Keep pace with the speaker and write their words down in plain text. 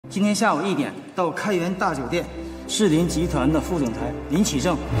今天下午1点到开元大酒店，士林集团的副总裁林启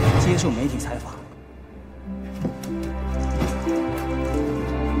正接受媒体采访。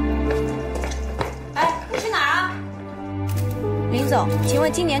哎，你去哪儿啊？林总，请问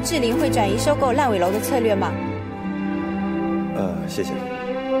今年智林会转移收购烂尾楼的策略吗？谢谢。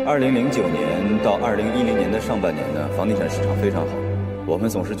2009年到2010年的上半年呢，房地产市场非常好，我们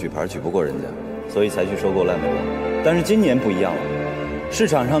总是举牌举不过人家，所以才去收购烂尾楼。但是今年不一样了，市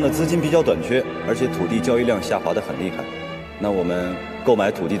场上的资金比较短缺，而且土地交易量下滑得很厉害，那我们购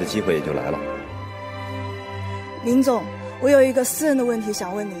买土地的机会也就来了。林总，我有一个私人的问题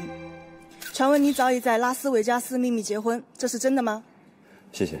想问您。传闻你早已在拉斯维加斯秘密结婚，这是真的吗？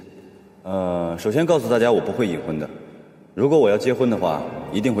谢谢。首先告诉大家，我不会隐婚的。如果我要结婚的话，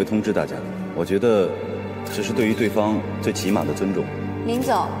一定会通知大家。我觉得这是对于对方最起码的尊重。林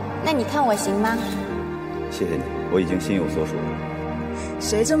总，那你看我行吗？谢谢你，我已经心有所属了。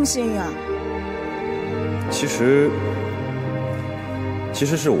谁这么幸运啊？其实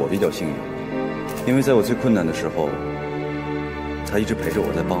是我比较幸运，因为在我最困难的时候，他一直陪着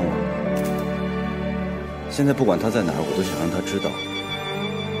我，在帮我。现在不管他在哪儿，我都想让他知道，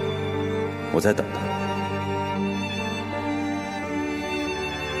我在等他。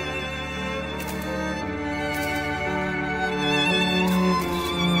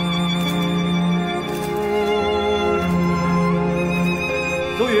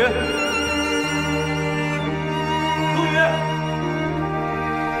周宇，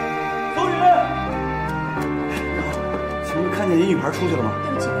请问看见一女孩出去了吗？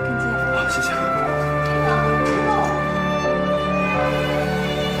对不起，我看见了。好，谢谢。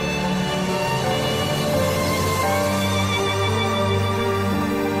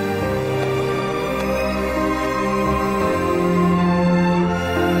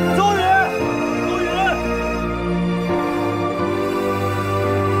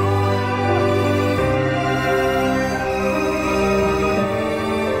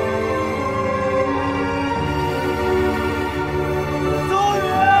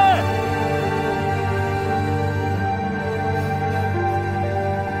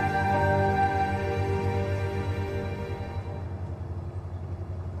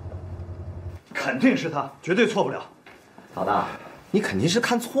肯定是他，绝对错不了。老大，你肯定是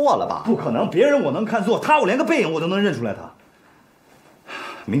看错了吧？不可能，别人我能看错，他我连个背影我都能认出来他。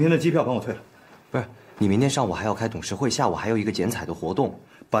明天的机票帮我退了。不是，你明天上午还要开董事会，下午还有一个剪彩的活动，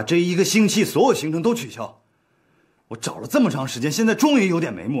把这1个星期所有行程都取消。我找了这么长时间，现在终于有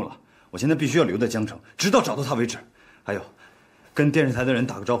点眉目了。我现在必须要留在江城，直到找到他为止。还有，跟电视台的人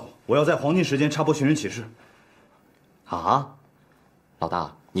打个招呼，我要在黄金时间插播寻人启事。啊，老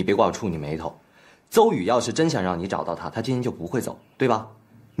大，你别挂我处女眉头。邹宇要是真想让你找到他，他今天就不会走，对吧？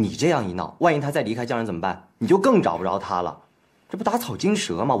你这样一闹，万一他再离开江人怎么办？你就更找不着他了，这不打草惊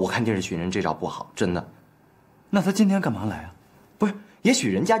蛇吗？我看电视寻人这招不好，真的。那他今天干嘛来啊？不是，也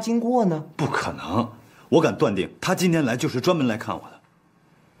许人家经过呢。不可能，我敢断定，他今天来就是专门来看我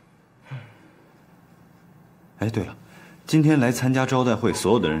的。哎，对了，今天来参加招待会，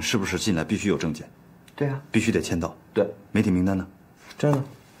所有的人是不是进来必须有证件？对啊，必须得签到。对，媒体名单呢？这儿呢。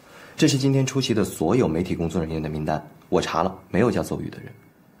这是今天出席的所有媒体工作人员的名单，我查了，没有叫邹宇的人。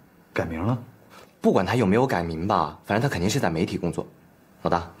改名了？不管他有没有改名吧，反正他肯定是在媒体工作。老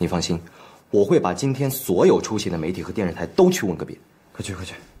大，你放心，我会把今天所有出席的媒体和电视台都去问个遍。快去快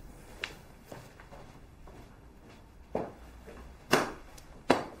去。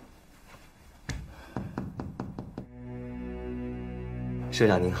社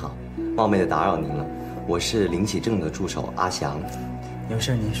长您好，冒昧的打扰您了，我是林启正的助手阿翔。有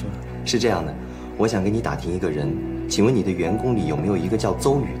事您说。是这样的，我想跟你打听一个人，请问你的员工里有没有一个叫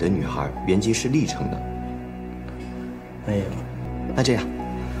邹宇的女孩，原籍是历城的？没有。那这样，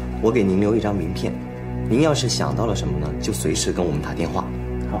我给您留一张名片，您要是想到了什么呢，就随时跟我们打电话。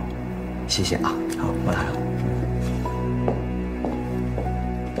好，谢谢啊。好，我来了。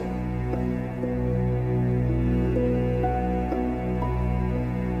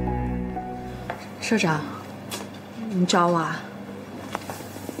社长，你找我啊？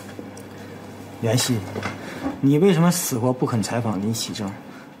袁熙，你为什么死活不肯采访林启正，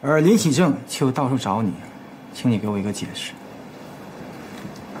而林启正却到处找你？请你给我一个解释。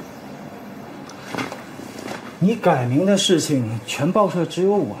你改名的事情，全报社只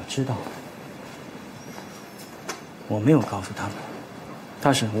有我知道。我没有告诉他们，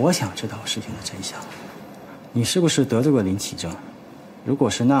但是我想知道事情的真相。你是不是得罪过林启正？如果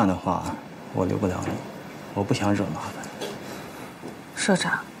是那的话，我留不了你，我不想惹麻烦。社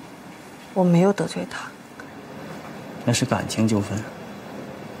长，我没有得罪他，那是感情纠纷。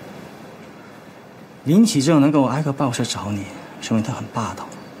林启正能够挨个报社找你，说明他很霸道。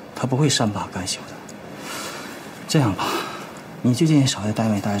不会善罢甘休的。这样吧，你最近也少在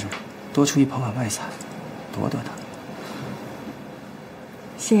单位待着，多出去跑跑外采，躲躲他。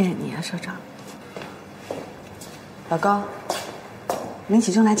谢谢你啊，社长。老高，林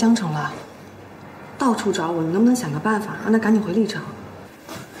启正来江城了，到处找我，你能不能想个办法让他赶紧回历城？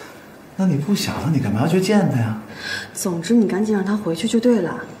那你不想了，你干嘛要去见他呀？总之，你赶紧让他回去就对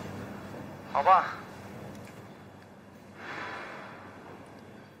了。好吧。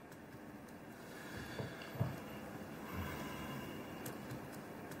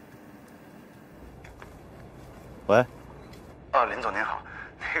喂，林总您好，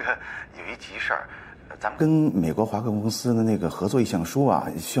那个有一急事儿，咱们跟美国华克公司的那个合作意向书啊，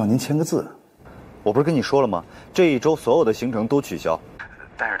需要您签个字。我不是跟你说了吗？这一周所有的行程都取消。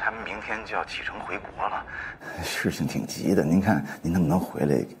但是他们明天就要启程回国了，事情挺急的。您看，您能不能回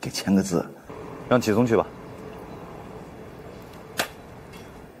来给签个字？让启松去吧。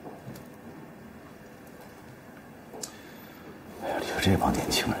哎呀，就这帮年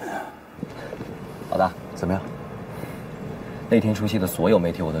轻人啊！老大，怎么样？那天出席的所有媒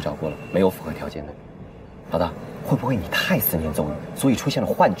体我都找过了，没有符合条件的。老大，会不会你太思念邹宇，所以出现了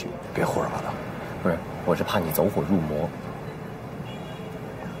幻觉？别胡说八道。不是，我是怕你走火入魔。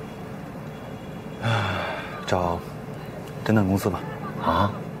找侦探公司吧。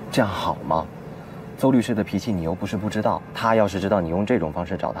啊，这样好吗？邹律师的脾气你又不是不知道，他要是知道你用这种方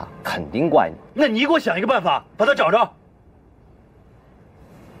式找他，肯定怪你。那你给我想一个办法，把他找着。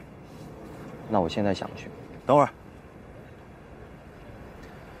那我现在想去。等会儿。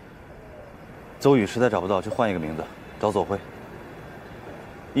邹宇实在找不到，就换一个名字，找左晖。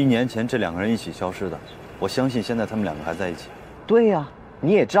1年前这2个人一起消失的，我相信现在他们2个还在一起。对呀，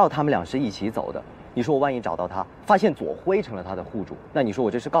你也知道他们俩是一起走的。你说我万一找到他，发现左晖成了他的户主，那你说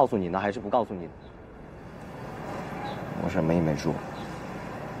我这是告诉你呢，还是不告诉你呢？我什么也没说。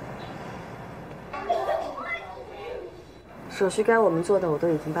手续该我们做的我都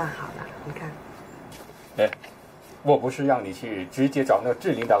已经办好了，你看。哎，我不是让你去直接找那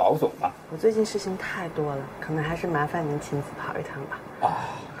志玲的老总吗？我最近事情太多了，可能还是麻烦您亲自跑一趟吧。啊，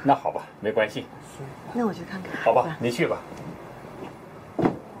那好吧，没关系。行，那我去看看。好吧，你去吧。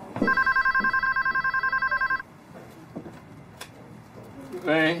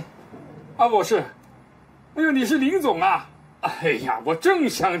喂，啊，我是，哎呦，你是林总啊！哎呀，我正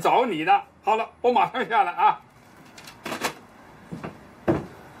想找你呢。好了，我马上下来啊。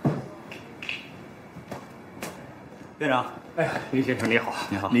院长，哎呀，林先生你好，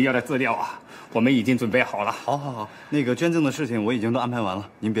你好，你要的资料啊，我们已经准备好了。好，那个捐赠的事情我已经都安排完了，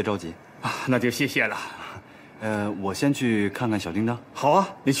您别着急啊，那就谢谢了。我先去看看小叮当。好啊，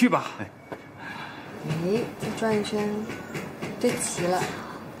你去吧。哎，再转一圈，对齐了。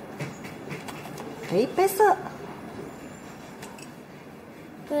哎，白色。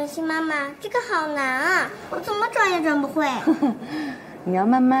袁熙妈妈，这个好难啊，我怎么转也转不会。你要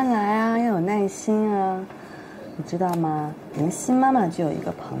慢慢来啊，要有耐心啊。你知道吗？袁熙妈妈就有一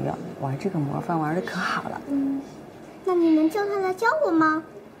个朋友玩这个魔方玩的可好了。那你能叫他来教我吗？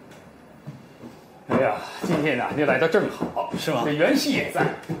哎呀，今天呢，你来的正好，是吗？这袁熙也在。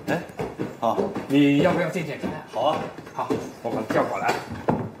哎，好，你要不要见见他？好啊，好，我把他叫过来。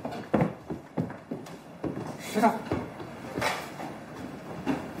石头，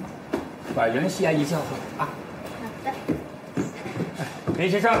把袁熙阿姨叫过来啊。好的。林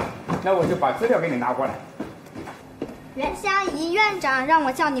先生，那我就把资料给你拿过来。袁熙阿姨，院长让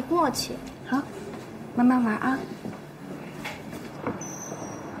我叫你过去。好，慢慢玩啊。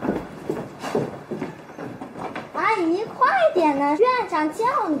阿姨，快点呢，院长叫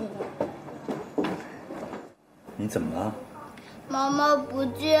你。你怎么了？妈妈不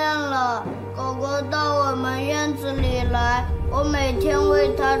见了，狗狗到我们院子里来，我每天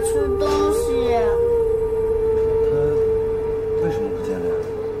喂它吃东西。他为什么不见了呀？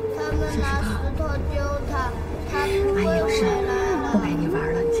他们拿石头丢它，它不会回来了。不陪你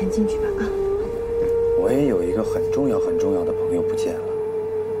玩了，你先进去吧啊。我也有一个很重要的朋友不见了，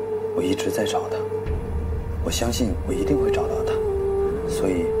我一直在找他，我相信我一定会找到他，所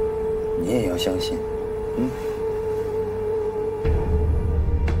以你也要相信，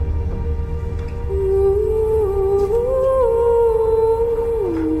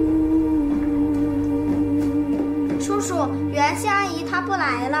叔叔，袁熙阿姨她不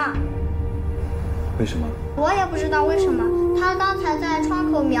来了。为什么？我也不知道为什么，她刚才在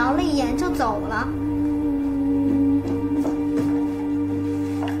窗口瞄了一眼就走了。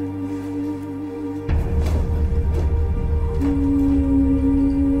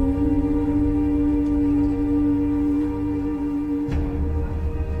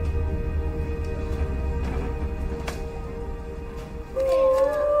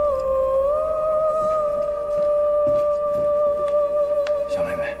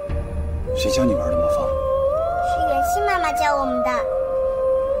谁教你玩的魔方？是袁熙妈妈教我们的。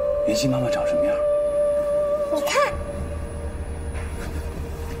袁熙妈妈长什么样？你看。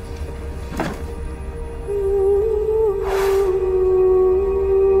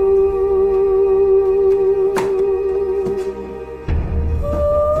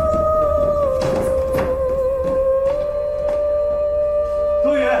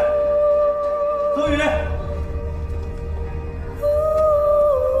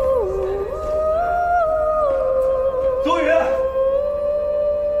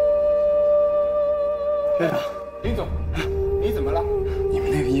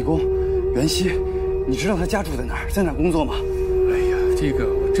你知道他家住在哪儿，在哪儿工作吗？哎呀，这个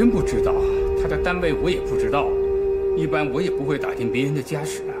我真不知道，他的单位我也不知道，一般我也不会打听别人的家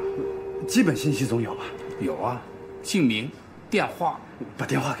史啊。基本信息总有吧？有啊，姓名、电话。把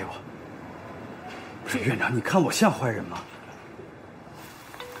电话给我。不是院长，你看我像坏人吗？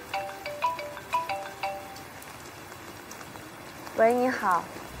喂，你好。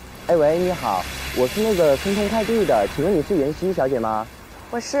哎，喂，你好，我是那个申通快递的，请问你是袁熙小姐吗？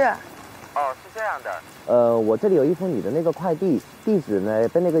我是。哦，是这样的，我这里有一封你的那个快递，地址呢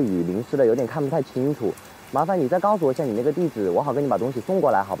被那个雨淋湿了，有点看不太清楚，麻烦你再告诉我一下你那个地址，我好给你把东西送过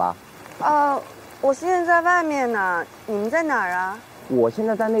来，好吧？我现在在外面呢，你们在哪儿啊？我现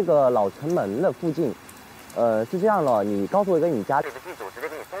在在那个老城门的附近，是这样了，你告诉我一个你家里的地址，我直接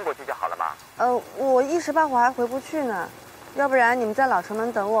给你送过去就好了嘛。我一时半会儿还回不去呢，要不然你们在老城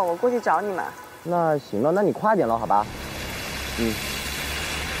门等我，我过去找你们。那行了，那你快点了，好吧？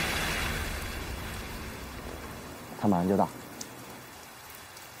他马上就到。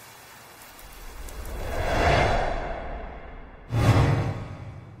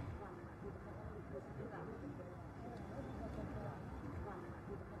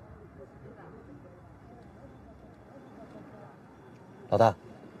老大，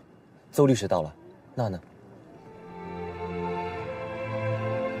邹律师到了，那呢？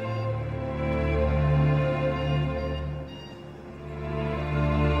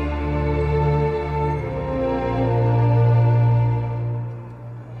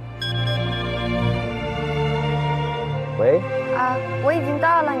喂，我已经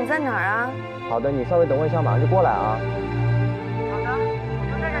到了，你在哪儿啊？好的，你稍微等我一下，马上就过来啊。好的，我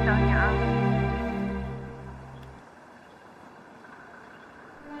就在这等你啊。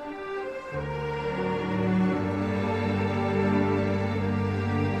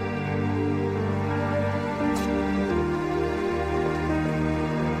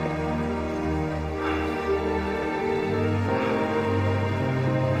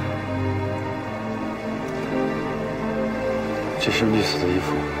这身绿色的衣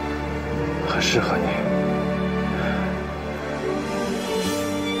服很适合你。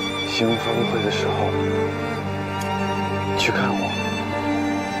新闻发布会的时候，你去看我，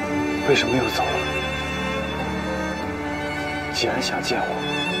为什么又走了？既然想见我，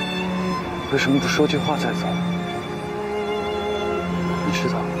为什么不说句话再走？你知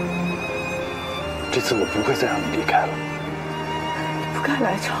道，这次我不会再让你离开了。你不该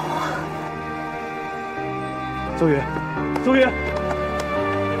来找我。邹宇。邹宇，邹宇，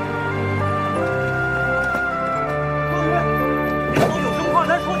都有什么话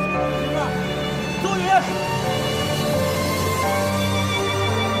咱说清楚行吗？邹宇，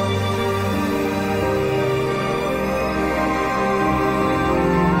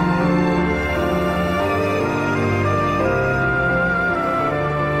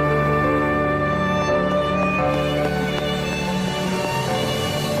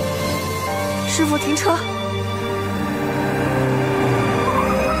师傅，停车。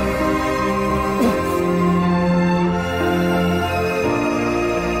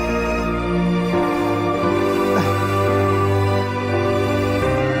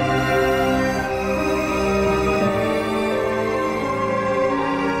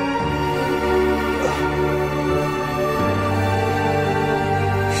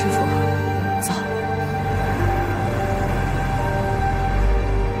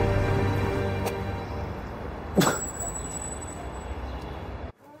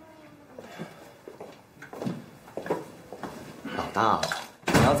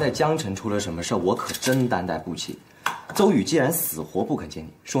在江城出了什么事，我可真担待不起。邹宇既然死活不肯见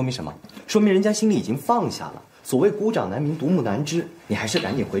你，说明什么？说明人家心里已经放下了。所谓孤掌难鸣，独木难支，你还是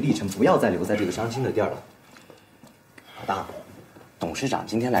赶紧回历城，不要再留在这个伤心的地儿了。老大，董事长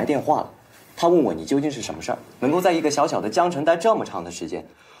今天来电话了，他问我你究竟是什么事儿，能够在一个小小的江城待这么长的时间。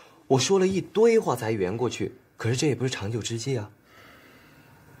我说了一堆话才圆过去，可是这也不是长久之计啊。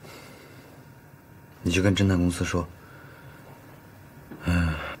你去跟侦探公司说，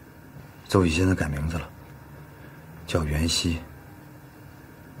邹宇现在改名字了，叫袁熙。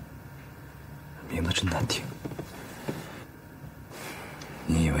得真难听。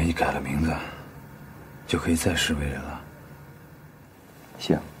你以为你改了名字，就可以再世为人了？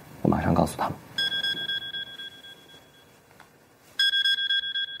行，我马上告诉他们。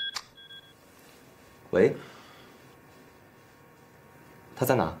喂，他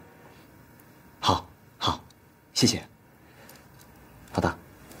在哪？好，好，谢谢。老大，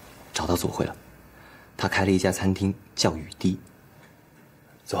找到左晖了，他开了一家餐厅，叫雨滴。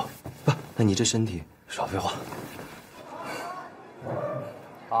走，不，那你这身体，少废话。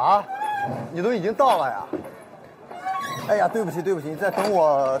啊，你都已经到了呀？哎呀，对不起，对不起，你再等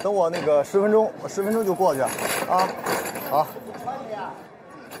我那个10分钟，我10分钟就过去啊。好。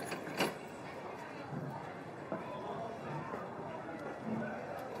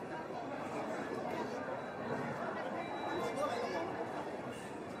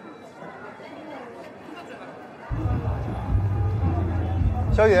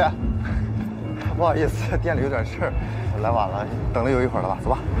小雨，不好意思，店里有点事儿，来晚了，等了有一会儿了吧？走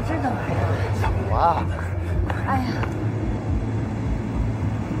吧。你这干嘛呀？走啊！哎呀。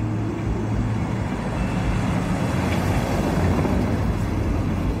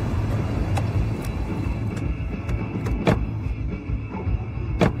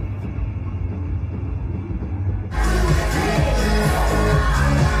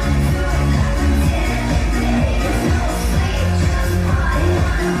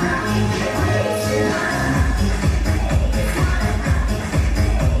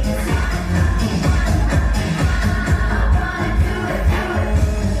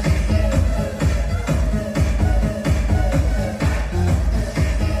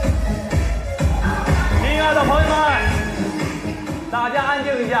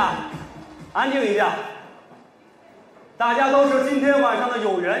安静一下，大家都是今天晚上的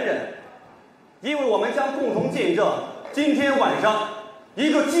有缘人，因为我们将共同见证今天晚上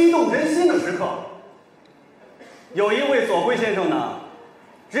一个激动人心的时刻。有一位左晖先生呢，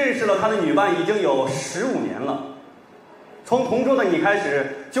认识了他的女伴已经有15年了，从同桌的你开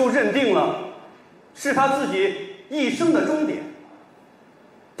始就认定了是他自己一生的终点。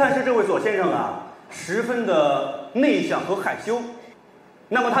但是这位左先生啊，十分的内向和害羞，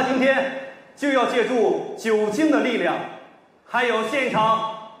那么他今天就要借助酒精的力量，还有现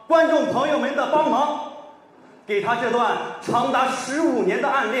场观众朋友们的帮忙，给他这段长达15年的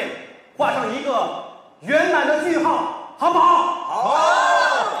暗恋画上一个圆满的句号，好不好？好。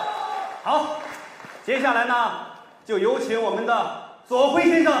好，接下来呢，就有请我们的左晖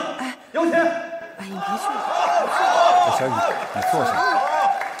先生，有请。哎，你别去了。小雨，你坐下，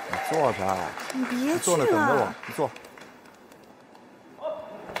你坐着。你别去了。坐那等着我，你坐。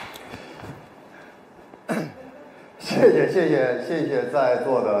谢谢在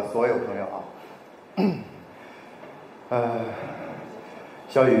座的所有朋友啊。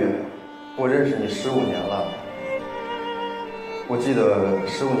小雨，我认识你15年了。我记得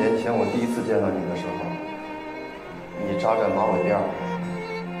15年前我第一次见到你的时候，你扎着马尾辫，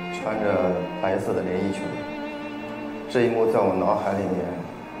穿着白色的连衣裙，这一幕在我脑海里面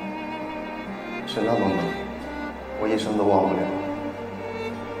是那么美，我一生都忘不了。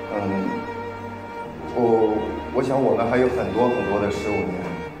我想我们还有很多的15年，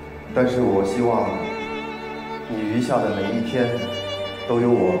但是我希望你余下的每一天都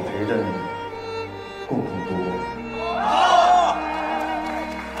有我陪着你共同度过。好，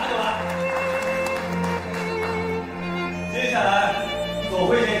拿酒来。接下来，左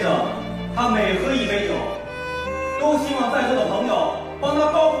晖先生，他每喝一杯酒，都希望在座的朋友帮他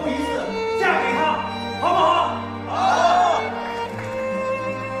高呼一次“嫁给他”，好不好？好。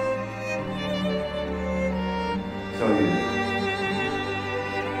小雨，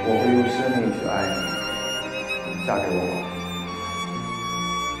我会用生命去爱你，嫁给我吧。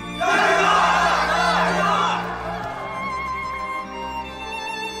嫁给他！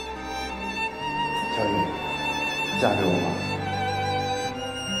小雨，嫁给我吧。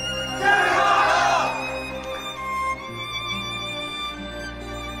嫁给他！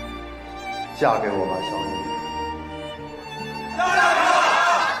嫁给我吧，小雨。嫁给他！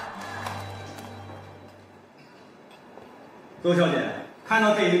周小姐，看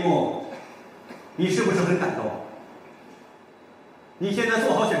到这一幕，你是不是很感动？你现在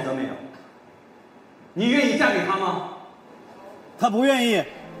做好选择没有？你愿意嫁给他吗？他不愿意。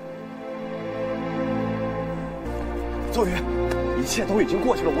周瑜，一切都已经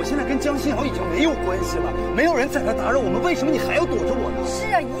过去了，我现在跟江心瑶已经没有关系了，没有人再来打扰我们，为什么你还要躲着我呢？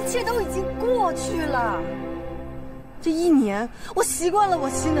是啊，一切都已经过去了。这1年，我习惯了我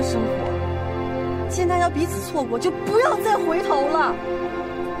新的生活。现在要彼此错过，就不要再回头了。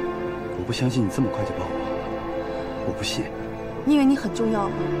我不相信你这么快就抱我，我不信。你以为你很重要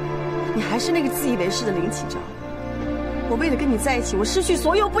吗？你还是那个自以为是的林启章。我为了跟你在一起，我失去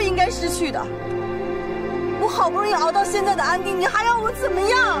所有不应该失去的。我好不容易熬到现在的安定，你还要我怎么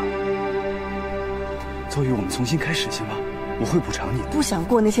样？邹宇，我们重新开始行吗？我会补偿你的。不想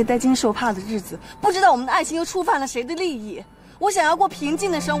过那些担惊受怕的日子，不知道我们的爱情又触犯了谁的利益。我想要过平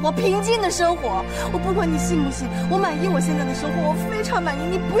静的生活，平静的生活。我不管你信不信，我满意我现在的生活，我非常满意。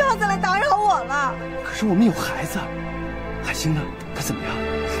你不要再来打扰我了。可是我们有孩子，海星呢？他怎么样？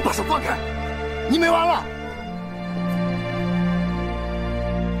把手放开！你没完了！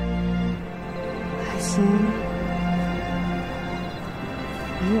海星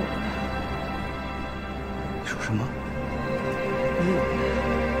没有了。你说什么？没有了。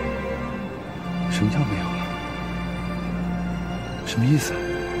什么叫没有了？什么意思？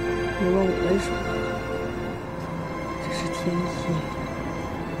你问我为什么？这是天意，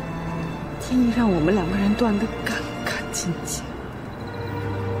天意让我们两个人断得干干净净，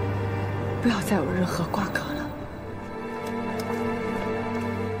不要再有任何瓜葛了。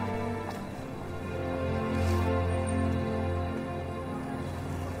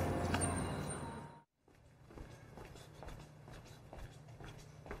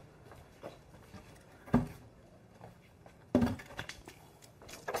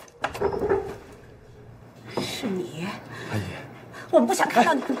是你，阿姨，我们不想看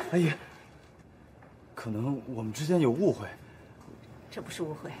到你。阿姨，可能我们之间有误会。这不是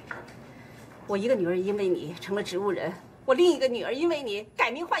误会，我一个女儿因为你成了植物人，我另一个女儿因为你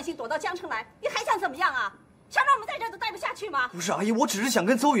改名换姓躲到江城来，你还想怎么样啊？想让我们在这儿都待不下去吗？不是阿姨，我只是想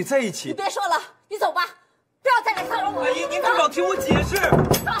跟邹宇在一起。你别说了，你走吧，不要再来骚扰我。阿姨，您至少听我解释。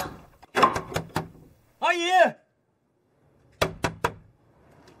阿姨。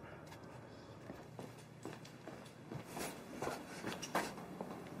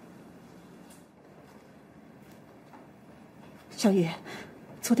小雨，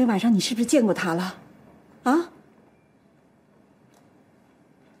昨天晚上你是不是见过他了？啊？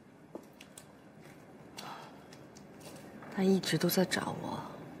他一直都在找我。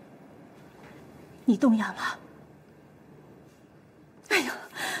你动摇了？哎呀，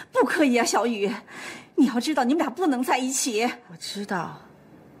不可以啊，小雨！你要知道，你们俩不能在一起。我知道，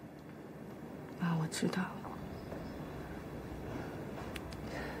妈，我知道。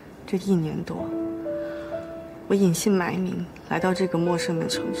这1年多，我隐姓埋名来到这个陌生的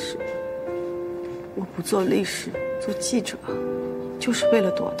城市。我不做律师，做记者，就是为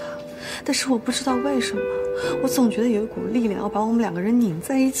了躲他。但是我不知道为什么，我总觉得有一股力量要把我们两个人拧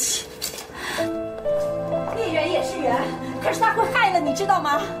在一起。孽缘也是缘，可是他会害了你，知道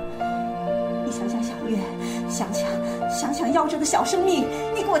吗？你想想小月，想想夭折的小生命，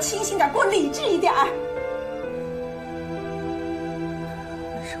你给我清醒点，给我理智一点。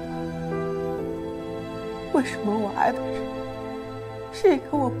为什么我爱的人是一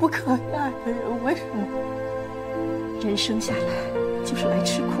个我不可以爱的人？为什么？人生下来就是来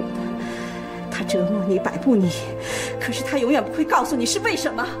吃苦的，他折磨你，摆布你，可是他永远不会告诉你是为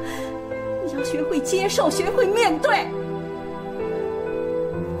什么。你要学会接受，学会面对。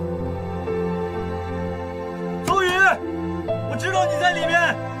邹宇，我知道你在里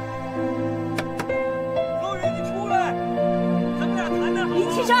面。邹宇，你出来，咱们俩谈谈好吗？林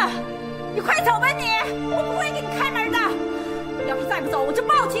启正，你快走吧你！我不会给你开门的。你要是再不走，我就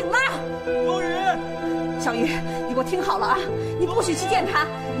报警了。邹宇，小雨，你给我听好了啊！你不许去见他，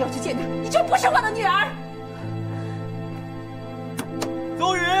你要去见他，你就不是我的女儿。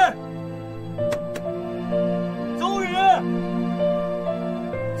邹宇，邹宇，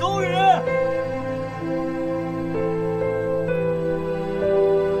邹宇。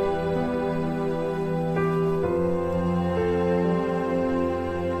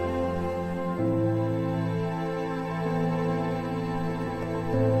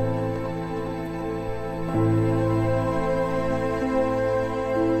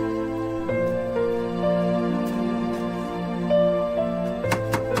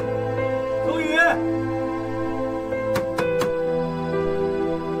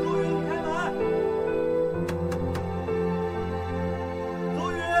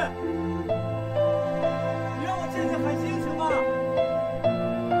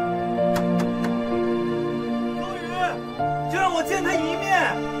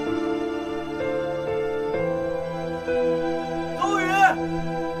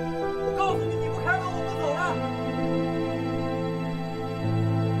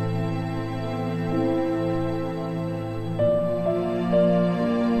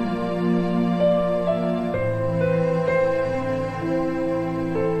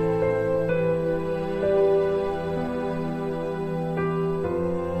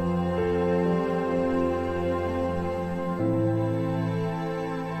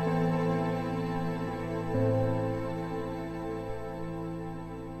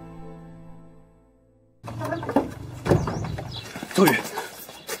邹宇，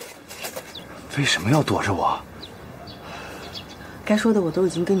为什么要躲着我？该说的我都已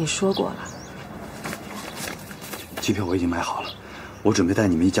经跟你说过了。机票我已经买好了，我准备带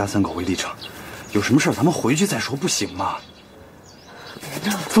你们一家3口回历城。有什么事咱们回去再说，不行吗？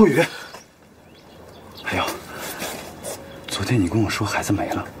邹宇，还有，昨天你跟我说孩子没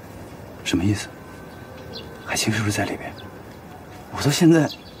了，什么意思？海清是不是在里边？我到现在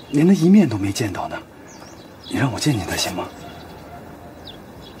连他一面都没见到呢，你让我见见他行吗？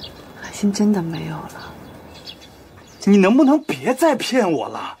海清真的没有了。你能不能别再骗我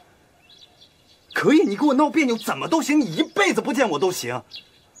了？可以，你给我闹别扭怎么都行，你一辈子不见我都行。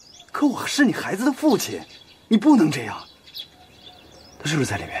可我是你孩子的父亲，你不能这样。他是不是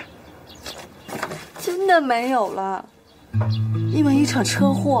在里面？真的没有了，因为一场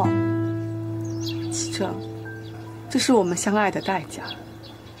车祸。启正，这是我们相爱的代价。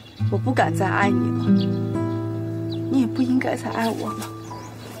我不敢再爱你了，你也不应该再爱我了。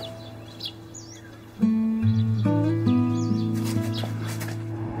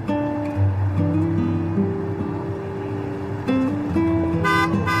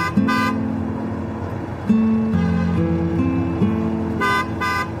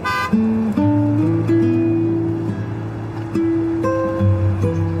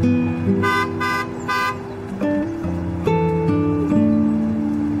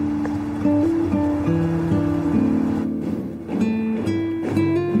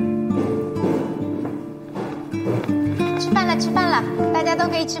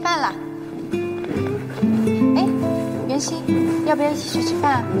吃饭了。哎，袁熙，要不要一起去吃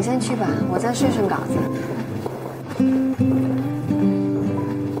饭？你先去吧，我再顺顺稿子。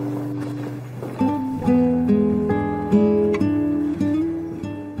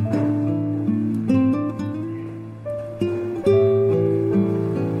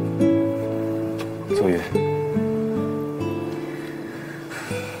邹宇，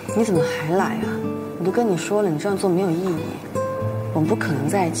你怎么还来啊？我都跟你说了，你这样做没有意义。我们不可能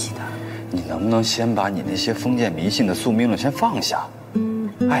在一起的。你能不能先把你那些封建迷信的宿命论先放下？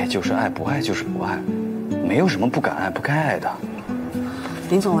爱就是爱，不爱就是不爱，没有什么不敢爱、不该爱的。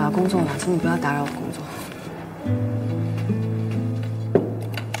林总，我要工作了，请你不要打扰我工作。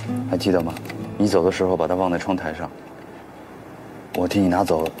还记得吗？你走的时候把它忘在窗台上，我替你拿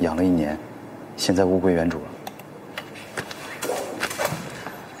走，养了1年，现在物归原主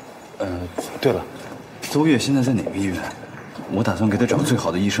了。对了，邹月现在在哪个医院？我打算给他找最好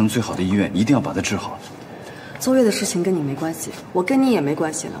的医生、最好的医院，一定要把他治好。邹月的事情跟你没关系，我跟你也没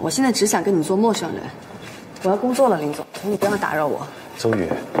关系了。我现在只想跟你做陌生人。我要工作了，林总，请你不要打扰我。邹宇，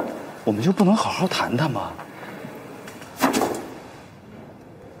我们就不能好好谈谈吗？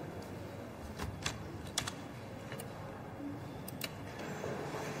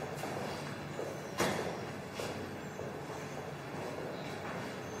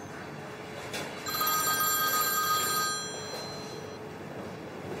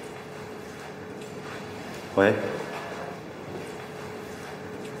喂，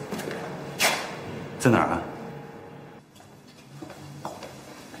在哪儿啊？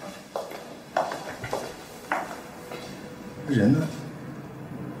人呢？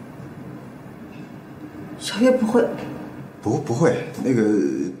小月不会。不会，那个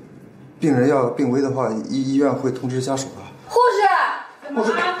病人要病危的话，医院会通知家属的。护士，怎么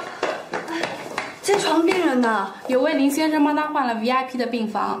了？这床病人呢？有位林先生帮他换了 VIP 的病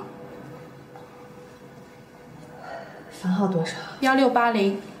房。房号多少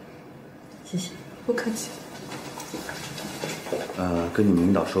？1680。谢谢。不客气。跟你们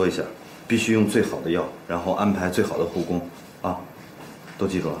领导说一下，必须用最好的药，然后安排最好的护工，啊，都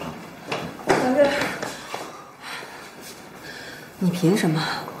记住了啊。小月，你凭什么？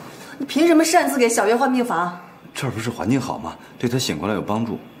你凭什么擅自给小月换病房？这儿不是环境好吗？对她醒过来有帮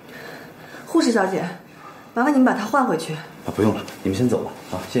助。护士小姐，麻烦你们把她换回去。啊，不用了，你们先走吧。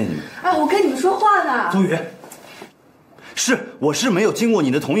啊，谢谢你们。哎，我跟你们说话呢。邹宇。我是没有经过你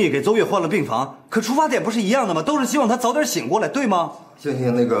的同意给邹月换了病房，可出发点不是一样的吗？都是希望他早点醒过来，对吗？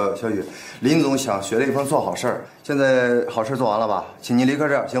行，那个小雨，林总想学雷锋做好事儿，现在好事做完了吧？请您离开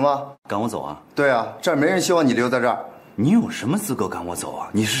这儿，行吗？赶我走啊？对啊，这儿没人希望你留在这儿。你有什么资格赶我走啊？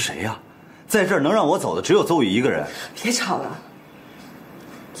你是谁呀？在这儿能让我走的只有邹宇一个人。别吵了，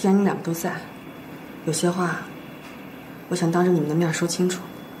既然你两个都在，有些话我想当着你们的面说清楚。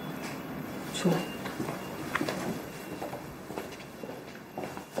出来。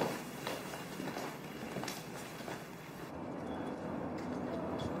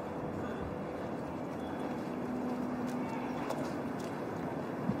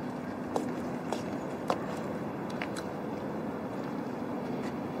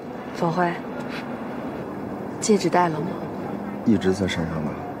总会，戒指戴了吗？一直在身上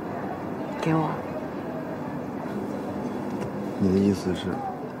呢？给我。你的意思是？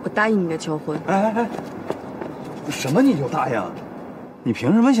我答应你的求婚。哎，什么你就答应？你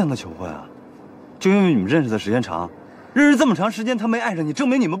凭什么向他求婚啊？就因为你们认识的时间长，认识这么长时间，他没爱上你，证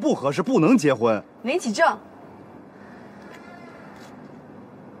明你们不合适，不能结婚。林启正。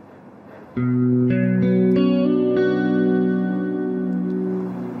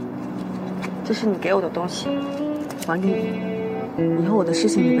这是你给我的东西，还给你。以后我的事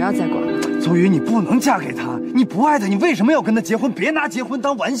情你不要再管了。邹宇，你不能嫁给他，你不爱他，你为什么要跟他结婚？别拿结婚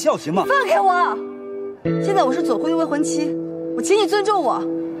当玩笑，行吗？放开我！现在我是左晖的未婚妻，我请你尊重我。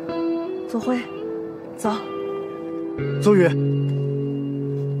左晖，走。邹宇。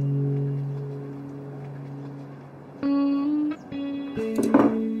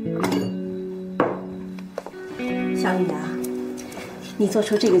小雨啊，你做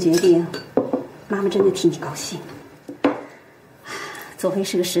出这个决定，妈妈真的替你高兴。左晖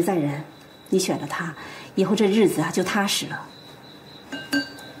是个实在人，你选了他，以后这日子啊就踏实了。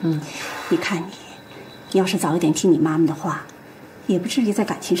你看你要是早一点听你妈妈的话，也不至于在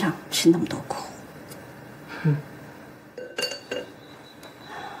感情上吃那么多苦。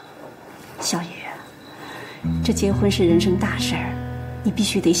小雨，这结婚是人生大事儿，你必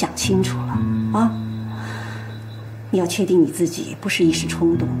须得想清楚了啊！你要确定你自己不是一时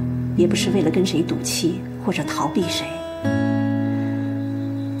冲动，也不是为了跟谁赌气或者逃避谁。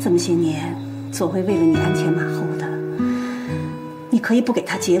这么些年，左晖为了你鞍前马后的，你可以不给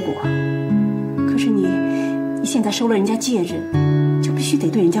他结果，可是你现在收了人家戒指，就必须得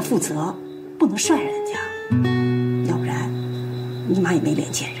对人家负责，不能涮人家，要不然你妈也没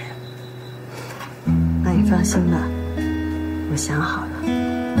脸见人。那你放心吧，我想好了。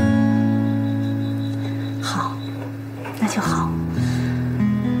好，那就好。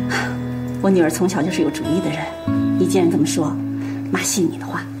我女儿从小就是有主意的人，你既然这么说，妈信你的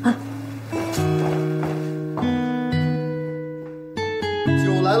话啊。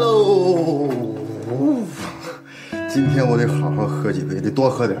酒来喽！今天我得好好喝几杯，得多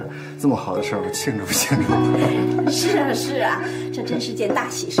喝点。这么好的事儿，我庆祝庆祝。是啊是啊，这真是件大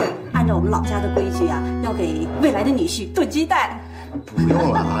喜事。按照我们老家的规矩啊，要给未来的女婿炖鸡蛋。不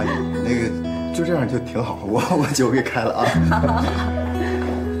用了，阿姨，那个就这样就挺好。我酒给开了啊。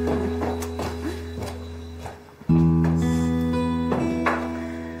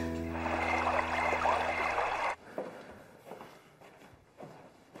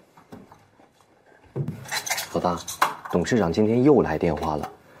老大，董事长今天又来电话了，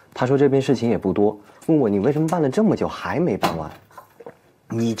他说这边事情也不多，问我你为什么办了这么久还没办完。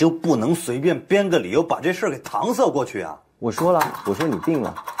你就不能随便编个理由把这事儿给搪塞过去啊？我说了，我说你病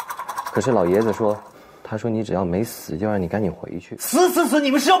了，可是老爷子说，他说你只要没死，就让你赶紧回去。死！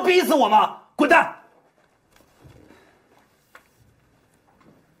你们是要逼死我吗？滚蛋！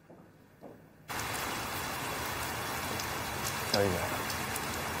小雨，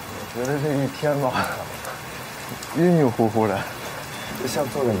我觉得这一天吧，晕晕乎乎的，就像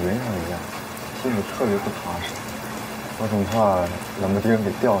坐在云上一样，心里特别不踏实。我总怕冷不丁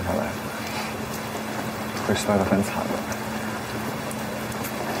给掉下来，会摔得很惨的。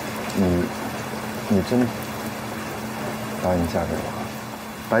你真答应嫁给我？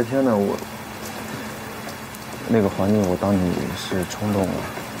白天呢，我那个环境我当你是冲动了，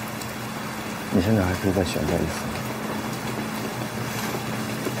你现在还可以再选择一次。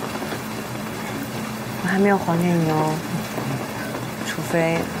我还没有还给你哦，除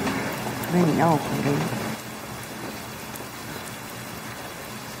非你让我还给你。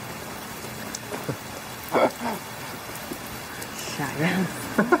傻样子。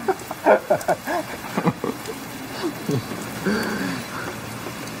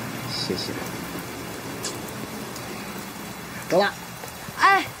谢谢。走了。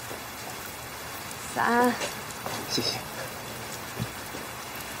哎，3。谢谢。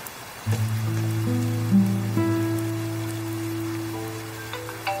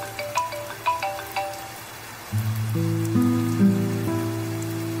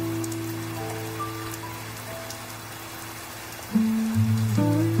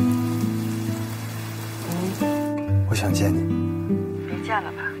我想见你。别见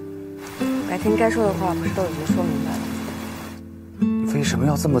了吧，白天该说的话不是都已经说明白了？你为什么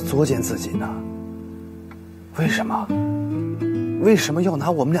要这么作践自己呢？为什么？为什么要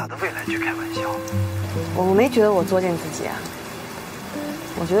拿我们俩的未来去开玩笑？我没觉得我作践自己啊，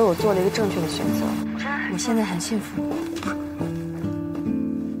我觉得我做了一个正确的选择。我现在很幸福。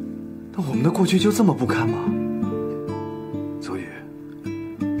那我们的过去就这么不堪吗？邹宇，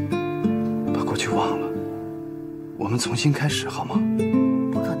把过去忘了，我们重新开始好吗？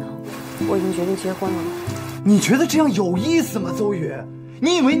不可能，我已经决定结婚了。你觉得这样有意思吗，邹宇？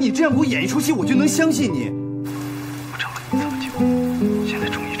你以为你这样给我演一出戏，我就能相信你？我找了你这么久，现在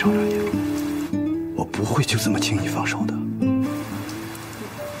终于找着你了。我不会就这么轻易放手的。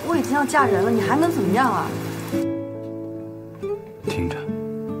我已经要嫁人了，你还能怎么样啊？听着，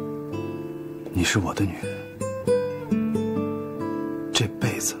你是我的女人，这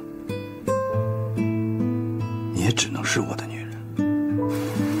辈子你也只能是我的女人。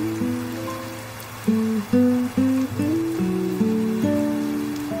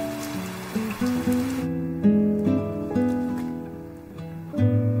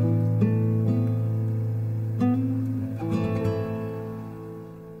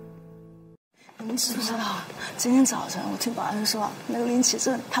你知不知道，今天早晨我听保安说，那个林启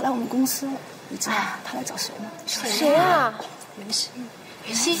正他来我们公司了。你知道他来找谁吗？谁啊？袁熙。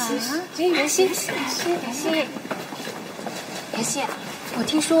袁熙，袁熙，我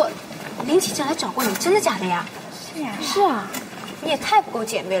听说林启正来找过你，真的假的呀？是啊，你也太不够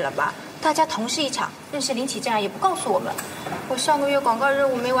姐妹了吧？大家同事一场，认识林启正也不告诉我们。我上个月广告任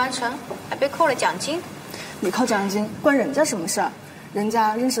务没完成，还被扣了奖金。你扣奖金关人家什么事儿？人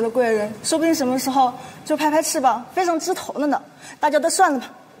家认识了贵人，说不定什么时候就拍拍翅膀飞上枝头了呢。大家都算了吧。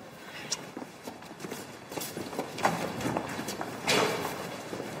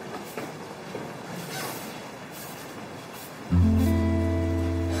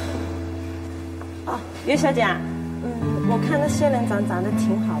哦，于小姐，我看那仙人掌长得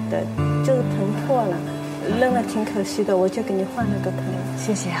挺好的，就是盆破了，扔了挺可惜的，我就给你换了个盆。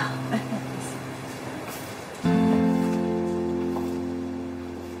谢谢啊。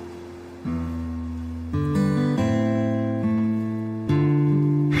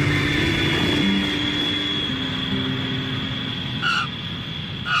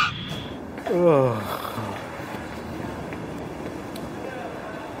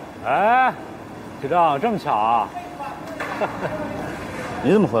哎，局长这么巧啊？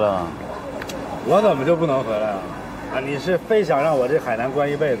你怎么回来了？我怎么就不能回来啊？啊，你是非想让我这海南关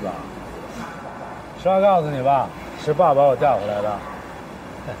一辈子啊？实话告诉你吧，是爸把我调回来的。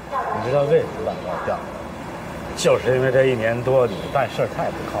你知道为什么爸把我调回来？就是因为这1年多你办事太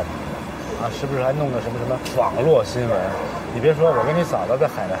不靠谱了啊！是不是还弄个什么网络新闻？你别说，我跟你嫂子在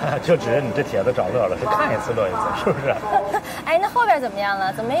海南就指着你这帖子找乐了，是看一次乐一次，是不是？哎，那后边怎么样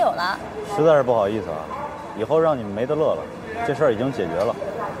了？怎么没有了？实在是不好意思啊，以后让你们没得乐了。这事儿已经解决了，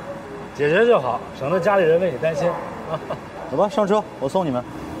解决就好，省得家里人为你担心啊。走吧，上车，我送你们。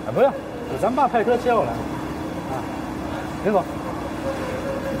哎，不用，咱爸派车接我来。啊，林总。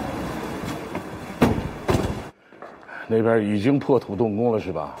那边已经破土动工了，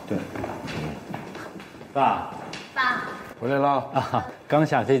是吧？对。爸。回来了啊，刚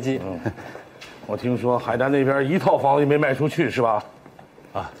下飞机。我听说海南那边一套房子也没卖出去，是吧？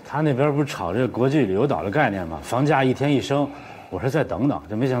啊，他那边不是炒这个国际旅游岛的概念吗？房价一天一升，我说再等等，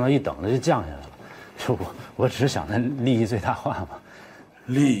就没想到一等着就降下来了。就我只是想着利益最大化嘛。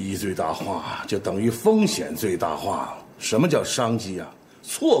利益最大化就等于风险最大化。什么叫商机啊？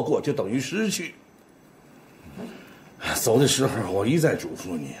错过就等于失去。走的时候我一再嘱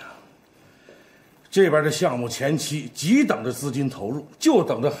咐你啊，这边的项目前期急等着资金投入，就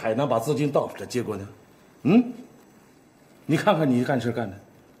等着海南把资金倒出来，结果呢，你看看你干事干的。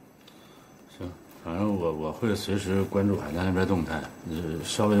行，反正我会随时关注海南那边动态，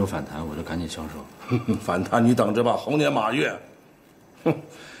稍微有反弹我就赶紧销售。反弹你等着吧，猴年马月。哼，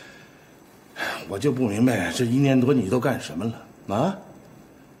我就不明白这1年多你都干什么了啊？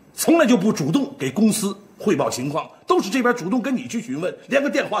从来就不主动给公司汇报情况，都是这边主动跟你去询问，连个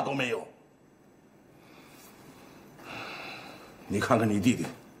电话都没有。你看看你弟弟，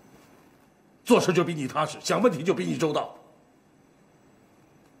做事就比你踏实，想问题就比你周到。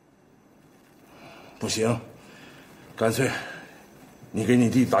不行，干脆你给你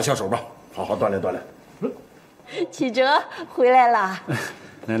弟弟打下手吧，好好锻炼锻炼。启哲回来了，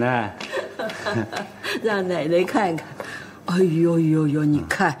奶奶，让奶奶看看。哎呦呦呦，你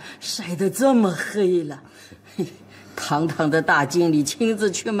看晒得这么黑了，堂堂的大经理亲自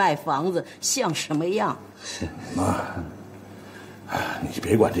去卖房子，像什么样？妈，你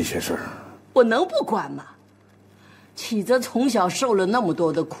别管这些事儿。我能不管吗？启哲从小受了那么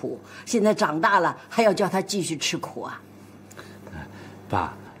多的苦，现在长大了还要叫他继续吃苦啊？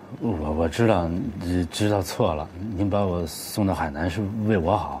爸，我知道错了，您把我送到海南是为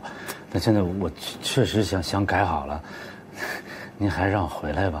我好，但现在我确实想改好了，您还是让我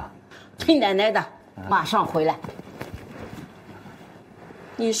回来吧。听奶奶的，马上回来。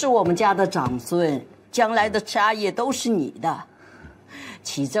你是我们家的长孙，将来的家业都是你的。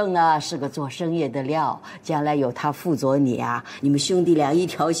启正啊是个做生意的料，将来有他辅佐你啊，你们兄弟俩一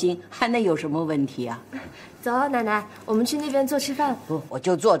条心，还能有什么问题啊？走，奶奶，我们去那边坐吃饭。不，我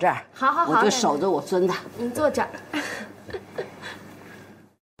就坐这儿。好好好，我就守着我孙子。您坐这儿。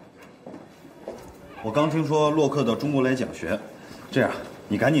我刚听说洛克到中国来讲学，这样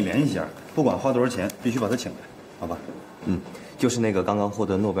你赶紧联系一下，不管花多少钱，必须把他请来，好吧？就是那个刚刚获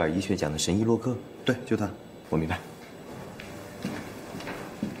得诺贝尔医学奖的神医洛克。对，就他。我明白。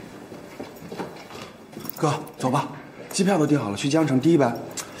哥，走吧，机票都订好了，去江城第一班。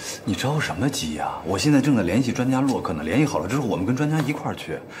你着什么急呀？我现在正在联系专家洛克呢，联系好了之后，我们跟专家一块儿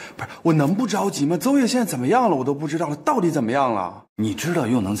去。不是，我能不着急吗？邹爷现在怎么样了，我都不知道了，到底怎么样了？你知道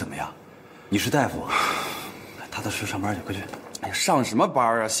又能怎么样？你是大夫，踏踏实上班去，快去。哎呀，上什么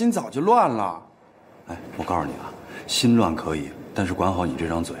班啊？心早就乱了。哎，我告诉你啊，心乱可以，但是管好你这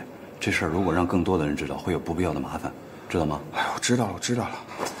张嘴。这事儿如果让更多的人知道，会有不必要的麻烦，知道吗？哎，我知道了，我知道了。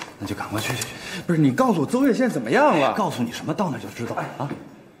那就赶快去。不是，你告诉我邹爷现在怎么样了？告诉你什么，到那就知道啊。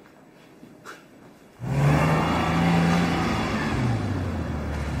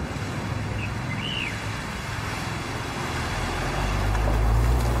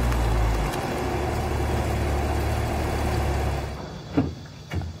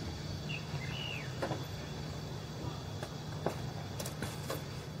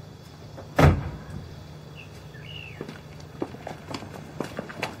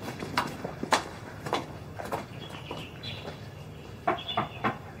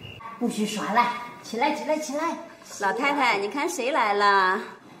不许耍赖！起来，起来，起来！老太太，你看谁来了？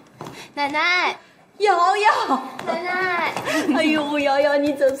奶奶，瑶瑶，奶奶，哎呦，瑶瑶，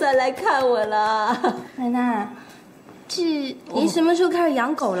你总算来看我了。奶奶，您什么时候开始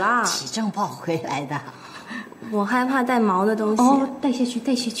养狗啦？起正抱回来的。我害怕带毛的东西。哦，带下去，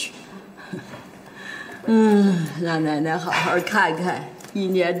带下去。让奶奶好好看看。1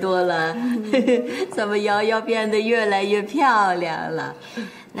年多了，咱们瑶瑶变得越来越漂亮了。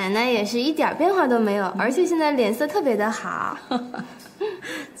奶奶也是一点变化都没有，而且现在脸色特别的好。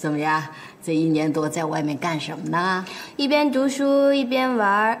怎么样？这1年多在外面干什么呢？一边读书一边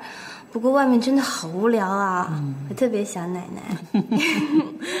玩，不过外面真的好无聊啊，我特别想奶奶。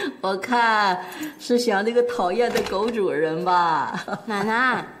我看是想那个讨厌的狗主人吧。奶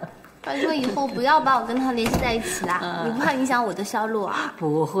奶，拜托以后不要把我跟他联系在一起啦，你不怕影响我的销路啊？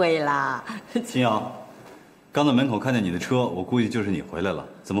不会啦。秦瑶，刚在门口看见你的车，我估计就是你回来了，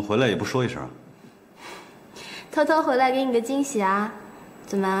怎么回来也不说一声？偷偷回来给你个惊喜啊！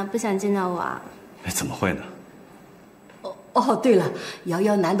怎么不想见到我啊？哎，怎么会呢？哦，对了，瑶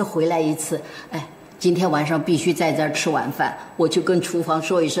瑶难得回来一次，哎，今天晚上必须在这儿吃晚饭，我去跟厨房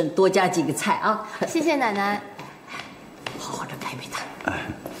说一声，多加几个菜啊。谢谢奶奶。好好的陪陪他。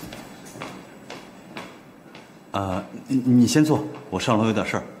你先坐，我上楼有点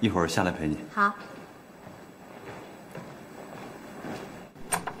事儿，一会儿下来陪你。好。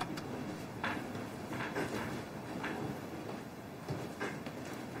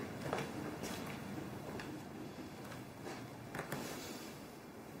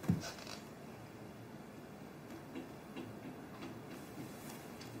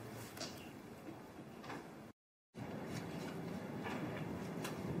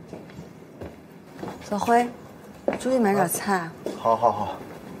小辉，出去买点菜。好，好，好。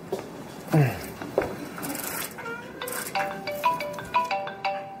喂，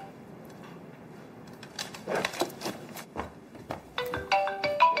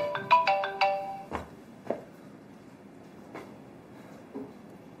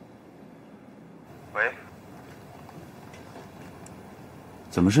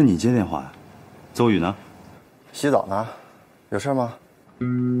怎么是你接电话呀？邹宇呢？洗澡呢，有事吗？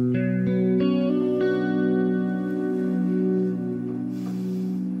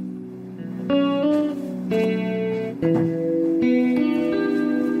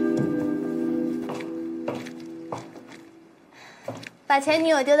把前女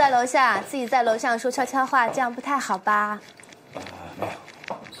友丢在楼下，自己在楼上说悄悄话，这样不太好吧？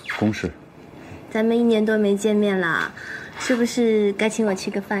公事。咱们1年多没见面了，是不是该请我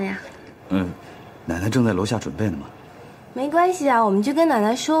吃个饭呀？奶奶正在楼下准备呢嘛。没关系啊，我们就跟奶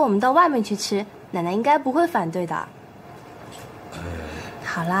奶说，我们到外面去吃，奶奶应该不会反对的。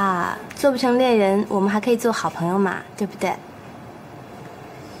好啦，做不成恋人，我们还可以做好朋友嘛，对不对？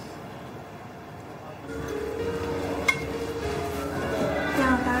不要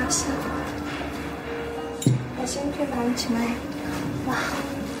大声，我先去拿起来。哇，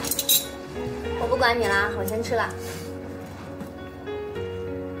我不管你啦，我先吃了。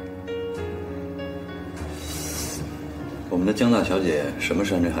我们的江大小姐什么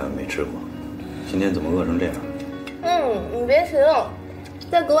山珍海味没吃过，今天怎么饿成这样？你别提了，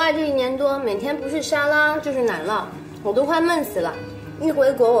在国外这1年多，每天不是沙拉就是奶酪，我都快闷死了。一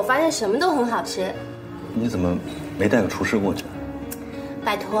回国，我发现什么都很好吃。你怎么没带个厨师过去？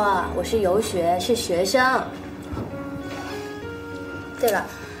拜托，我是游学，是学生。对了，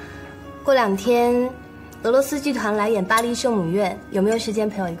过2天俄罗斯剧团来演《巴黎圣母院》，有没有时间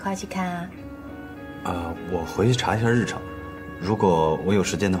陪我一块去看啊？我回去查一下日程，如果我有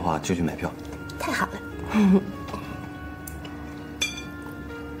时间的话，就去买票。太好了。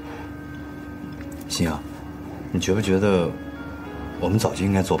欣阳，你觉不觉得我们早就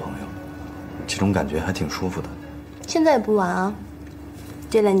应该做朋友？这种感觉还挺舒服的。现在也不晚啊。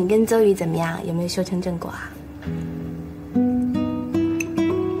对了，你跟周瑜怎么样？有没有修成正果啊？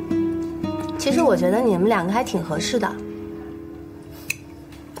其实我觉得你们2个还挺合适的。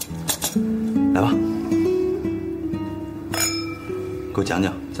来吧，给我讲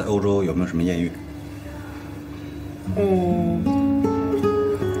讲在欧洲有没有什么艳遇？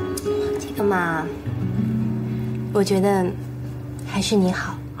这个嘛，我觉得还是你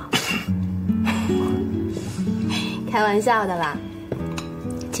好。开玩笑的啦。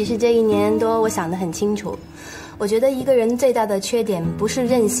其实这1年多，我想得很清楚。我觉得一个人最大的缺点不是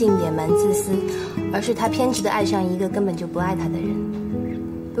任性、野蛮、自私，而是他偏执地爱上一个根本就不爱他的人。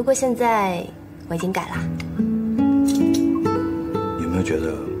不过现在我已经改了。有没有觉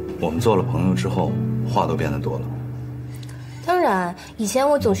得我们做了朋友之后，话都变得多了？当然，以前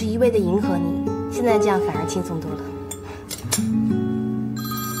我总是一味地迎合你，现在这样反而轻松多了。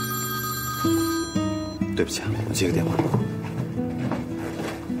对不起啊，我接个电话。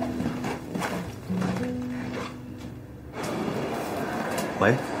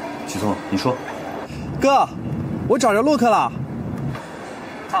喂，启聪，你说。哥，我找着洛克了。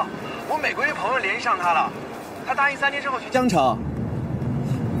啊，我美国一朋友联系上他了，他答应3天之后去江城。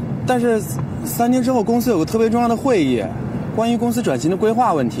但是3天之后公司有个特别重要的会议，关于公司转型的规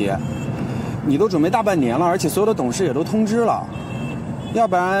划问题。你都准备大半年了，而且所有的董事也都通知了。要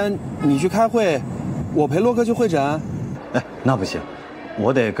不然你去开会，我陪洛克去会诊。哎，那不行，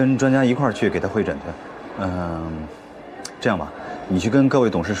我得跟专家一块儿去给他会诊去。这样吧，你去跟各位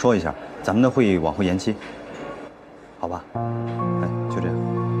董事说一下，咱们的会议往后延期，好吧？哎，就这样。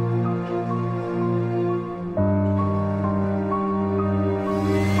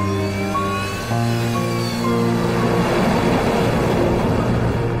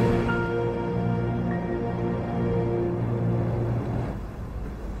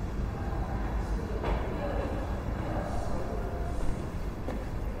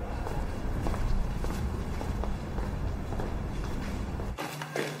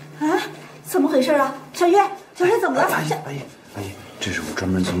怎么回事啊？小月，小月怎么了？阿姨，这是我专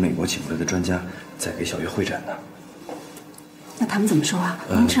门从美国请过来的专家，在给小月会诊呢。那他们怎么说啊？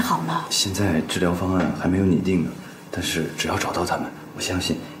能治好吗？现在治疗方案还没有拟定呢，但是只要找到他们，我相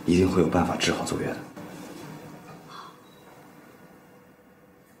信一定会有办法治好邹月的。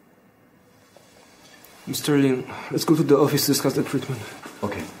Mr. Lin, let's go to the office to discuss the treatment.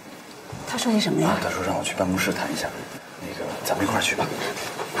 OK。他说你什么呀？他说让我去办公室谈一下，咱们一块儿去吧。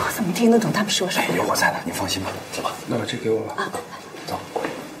我怎么听得懂他们说什么？有我在呢，您放心吧。走吧。那把这给我吧。啊，走。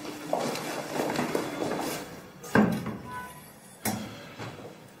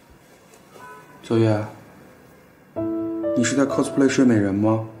邹月，你是在 cosplay 睡美人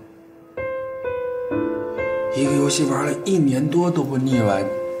吗？一个游戏玩了1年多都不腻歪，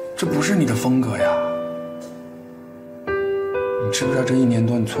这不是你的风格呀。你知不知道这1年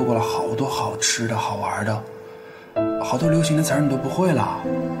多你错过了好多好吃的好玩的，好多流行的词儿你都不会了。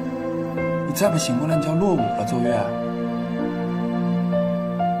你再不醒过来，你就要落伍了，邹月。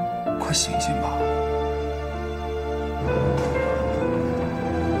快醒醒吧！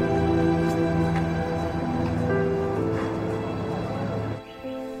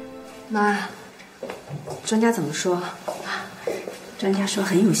妈，专家怎么说？专家说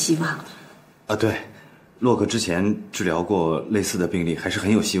很有希望。啊，对，洛克之前治疗过类似的病例，还是很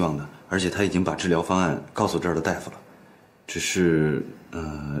有希望的，而且他已经把治疗方案告诉这儿的大夫了。只是，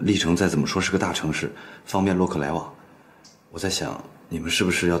历城再怎么说是个大城市，方便洛克来往。我在想，你们是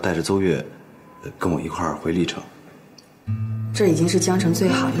不是要带着邹月，跟我一块儿回历城？这已经是江城最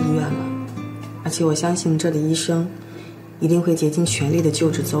好的医院了，而且我相信这里医生一定会竭尽全力的救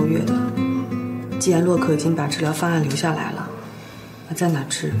治邹月的。既然洛克已经把治疗方案留下来了，那在哪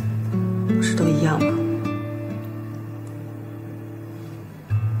治，不是都一样吗？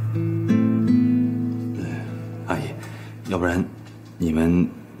阿姨，要不然你们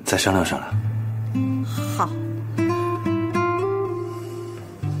再商量商量。好。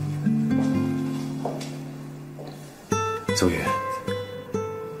邹月，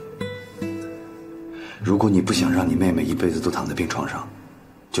如果你不想让你妹妹一辈子都躺在病床上，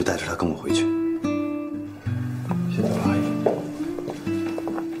就带着她跟我回去。先走了，阿姨。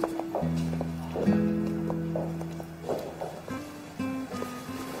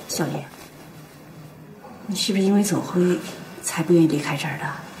小叶，你是不是因为走辉才不愿意离开这儿的？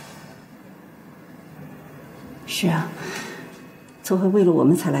是啊，走辉为了我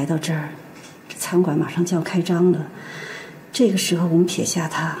们才来到这儿，这餐馆马上就要开张了，这个时候我们撇下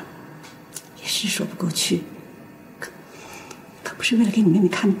他，也是说不过去。可不是为了给你妹妹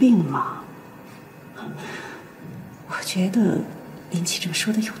看病吗？我觉得林启正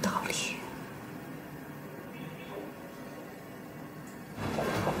说的有道理。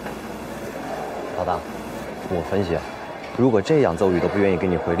老大，我分析啊，如果这样邹宇都不愿意跟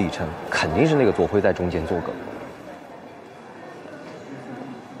你回历城，肯定是那个左晖在中间作梗。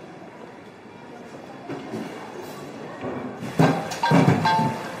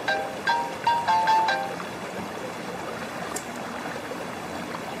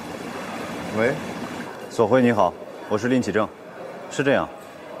喂，左晖你好，我是林启正。是这样，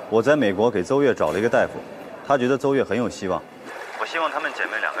我在美国给邹月找了一个大夫，他觉得邹月很有希望。我希望她们姐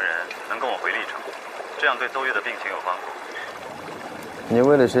妹2个人能跟我回历城，这样对邹月的病情有帮助。你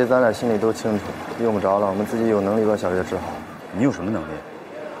为了谁，咱俩心里都清楚，用不着了，我们自己有能力把小月治好。你有什么能力？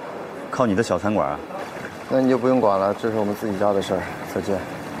靠你的小餐馆啊？那你就不用管了，这是我们自己家的事儿。再见。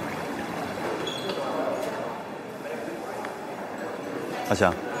阿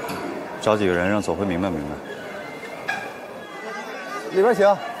强，找几个人让左晖明白明白。里边请，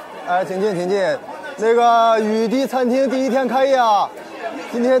哎，请进，请进。那个雨滴餐厅第1天开业啊，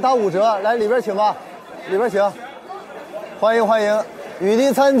今天打5折，来里边请吧，里边请。欢迎欢迎，雨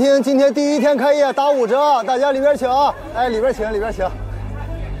滴餐厅今天第1天开业，打5折，大家里边请。哎，里边请，里边请。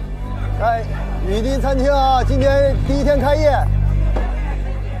哎，雨滴餐厅啊，今天第1天开业。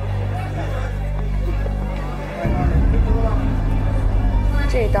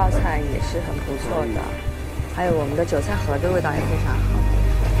这道菜也是很不错的，还有我们的韭菜盒的味道也非常好。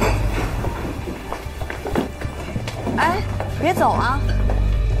哎，别走啊！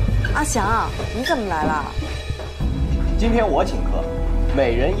阿翔，你怎么来了？今天我请客，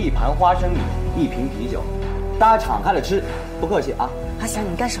每人1盘花生米，1瓶啤酒，大家敞开了吃，不客气啊。阿翔，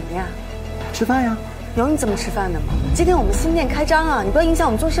你干什么呀？吃饭呀。有你怎么吃饭的吗？今天我们新店开张啊，你不要影响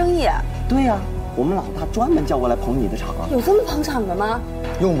我们做生意。对呀，我们老大专门叫我来捧你的场啊。有这么捧场的吗？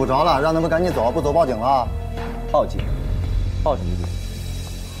用不着了，让他们赶紧走，不走报警了。报警？报什么警？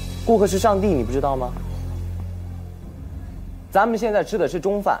顾客是上帝，你不知道吗？咱们现在吃的是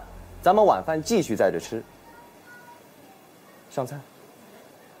中饭，咱们晚饭继续在这吃。上菜。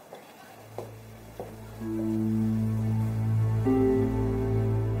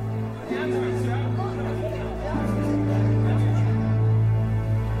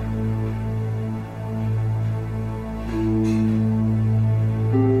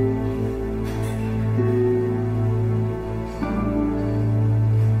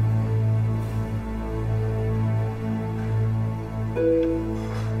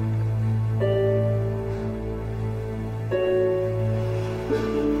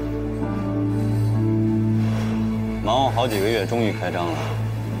好几个月，终于开张了，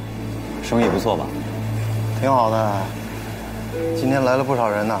生意不错吧？挺好的，今天来了不少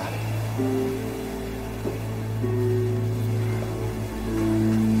人呢。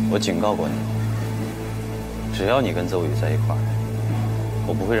我警告过你，只要你跟邹宇在一块儿，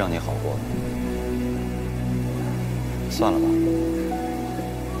我不会让你好过的。算了吧，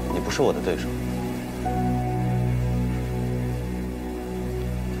你不是我的对手。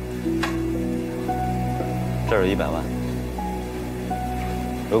这儿有100万。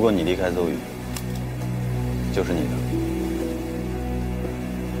如果你离开邹宇，就是你的。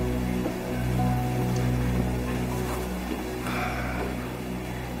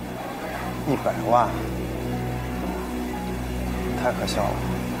100万，太可笑了。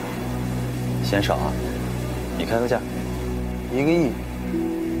嫌少啊？你开个价。1个亿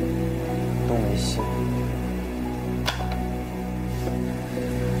都没戏。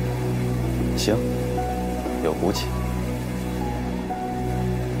行，有骨气。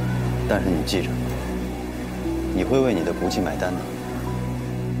但是你记着，你会为你的骨气买单的。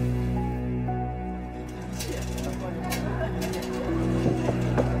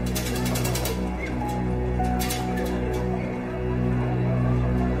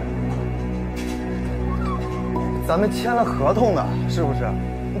咱们签了合同的，是不是？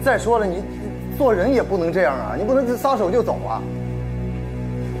再说了，你做人也不能这样啊，你不能撒手就走啊。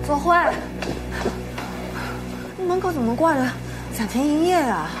左晖，门口怎么挂着暂停营业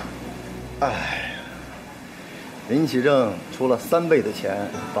呀？哎，林启正出了3倍的钱，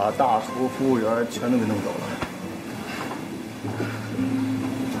把大厨、服务员全都给弄走了。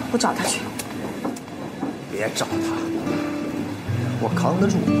我找他去。别找他，我扛得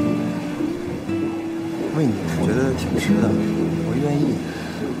住。为你，我觉得挺值的，我愿意。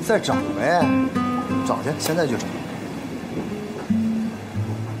再找呗，找去，现在就找。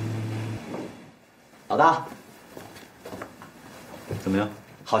老大，怎么样？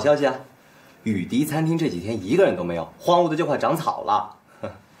好消息啊！雨迪餐厅这几天一个人都没有，荒芜的就快长草了。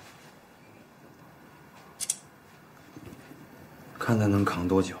看他能扛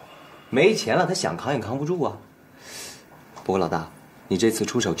多久？没钱了，他想扛也扛不住啊。不过老大，你这次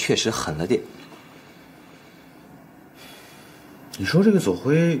出手确实狠了点。你说这个左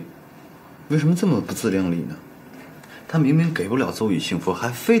晖，为什么这么不自量力呢？他明明给不了邹宇幸福，还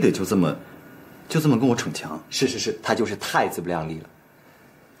非得就这么跟我逞强。是，他就是太自不量力了。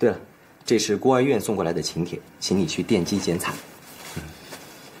对了，这是孤儿院送过来的请帖，请你去奠基剪彩。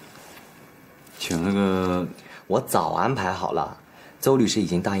请了个，我早安排好了，邹律师已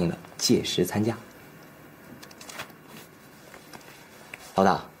经答应了届时参加。老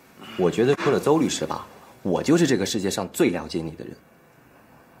大，我觉得除了邹律师吧，我就是这个世界上最了解你的人。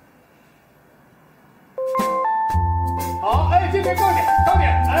好，哎，这边高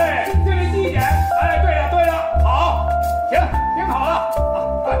点，哎，这边低一点，哎，对了，好，停好了。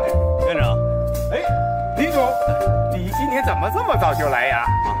院长，哎，李总，你今天怎么这么早就来呀？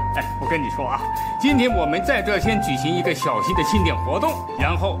哎，我跟你说啊，今天我们在这先举行一个小型的庆典活动，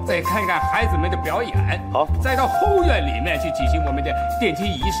然后再看看孩子们的表演，好，再到后院里面去举行我们的奠基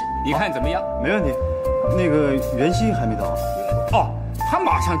仪式，你看怎么样？没问题。那个袁熙还没到。哦，他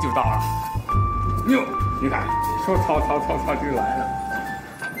马上就到了。哟，你看，说曹就来了。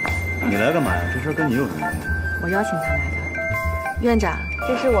你来干嘛呀？这事跟你有什么关系？我邀请他来的。院长，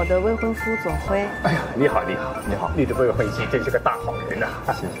这是我的未婚夫左晖。哎呀，你好，你的未婚妻真是个大好人呐！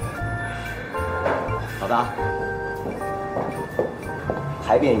谢谢。老大，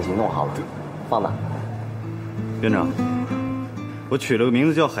牌匾已经弄好了，放哪？院长，我取了个名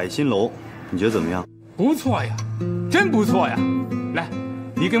字叫海心楼，你觉得怎么样？不错呀，真不错呀！来，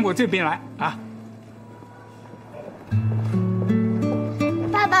你跟我这边来啊！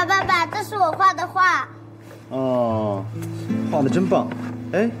爸爸，这是我画的画。哦，画的真棒。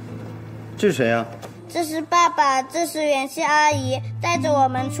哎，这是谁呀？这是爸爸，这是袁熙阿姨带着我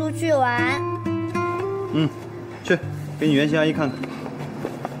们出去玩。去给你袁熙阿姨看看。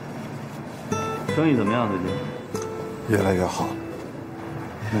生意怎么样？最近？越来越好。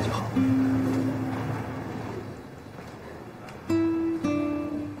那就好。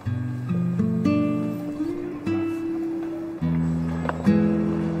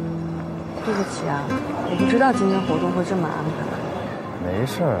对不起啊，我不知道今天活动会这么安排。没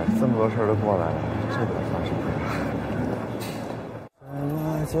事儿，这么多事儿都过来了，这点发生不了。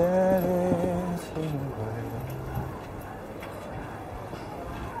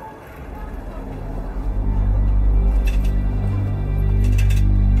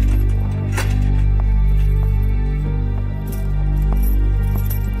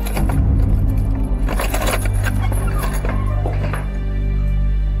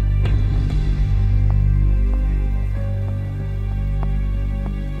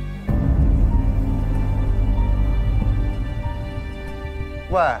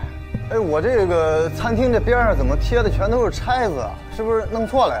喂，哎，我这个餐厅这边上怎么贴的全都是拆子啊？是不是弄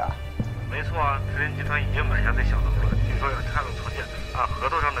错了呀？没错啊，直人集团已经买下这小楼了。据说要拆了重建，按合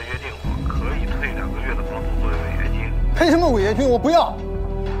同上的约定，我可以退2个月的房租作为违约金。赔什么违约金？我不要！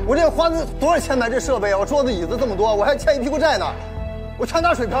我这花了多少钱买这设备啊？我桌子椅子这么多，我还欠一屁股债呢，我全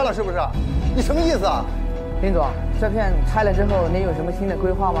打水漂了，是不是？你什么意思啊？林总，这片拆了之后，您有什么新的规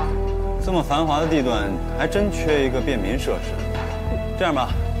划吗？这么繁华的地段，还真缺一个便民设施。这样吧，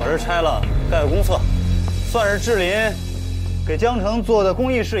把这拆了，盖个公厕，算是志林给江城做的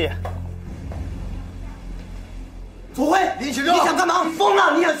公益事业。左晖，林启正，你想干嘛？疯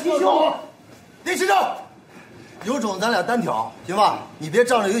了！你想行凶？林启正，有种咱俩单挑，行吧？你别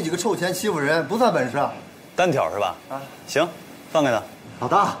仗着有几个臭钱欺负人，不算本事。单挑是吧？啊，行，放开他。老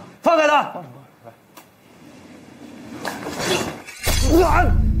大，放开他！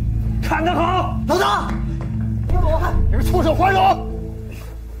看得好，老大，你是畜生花荣！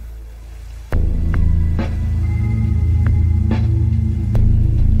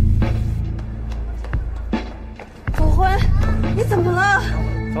左晖，你怎么了？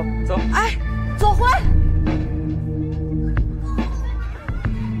走。哎，左晖，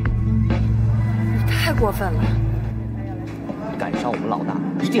你太过分了！赶上我们老大，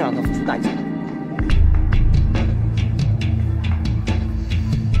一定让他付出代价。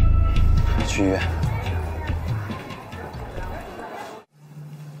去医院。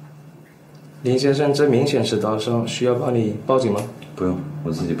林先生，这明显是刀伤，需要帮你报警吗？不用，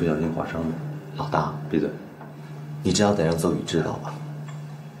我自己不小心划伤的。老大，闭嘴！你知道得让邹宇知道吧？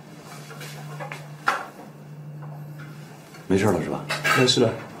没事了是吧？没事了。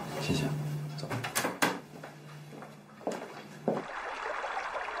谢谢。走。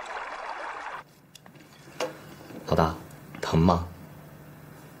老大，疼吗？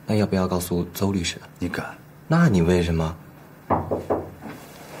那要不要告诉邹律师？你敢？那你为什么？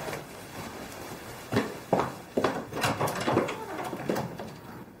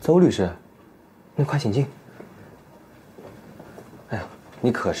邹律师，那快请进。哎呀，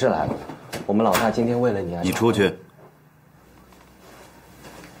你可是来了，我们老大今天为了你啊。你出去。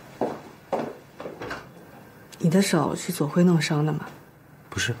你的手是左晖弄伤的吗？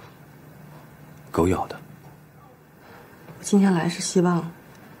不是，狗咬的。我今天来是希望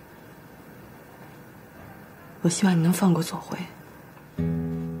你能放过左晖。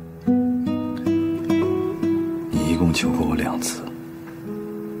你一共求过我2次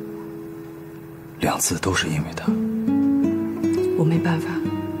，2次都是因为他。我没办法，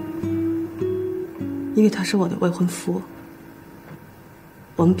因为他是我的未婚夫，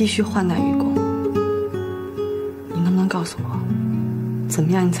我们必须患难与共。你能不能告诉我，怎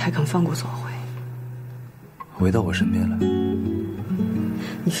么样你才肯放过左晖？回到我身边来。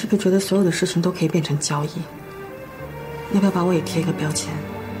你是不是觉得所有的事情都可以变成交易？要不要把我也贴一个标签，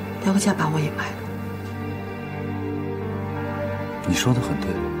标个价把我也卖了？你说的很对，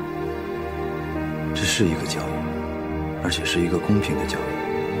这是一个交易，而且是一个公平的交易。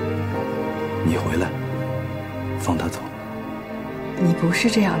你回来，放他走。你不是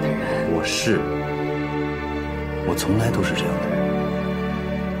这样的人。我是，我从来都是这样的人。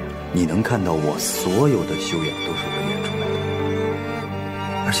你能看到我所有的修养都是我演出来的，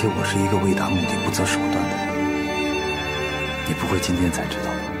而且我是一个为达目的不择手段的人。你不会今天才知道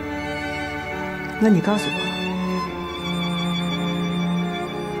吧？那你告诉我，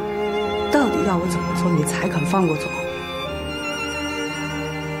到底要我怎么做，你才肯放过左晖？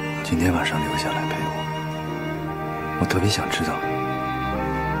今天晚上留下来陪我，我特别想知道，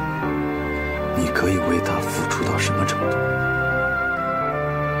你可以为他付出到什么程度？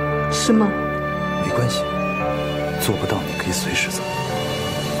是吗？没关系，做不到你可以随时走。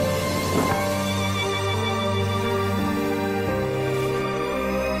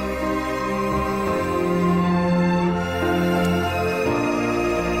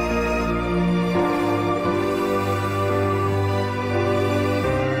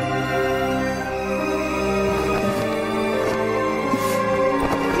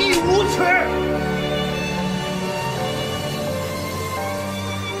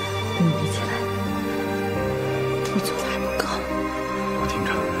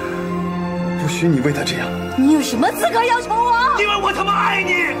许你为他这样，你有什么资格要求我？因为我他妈爱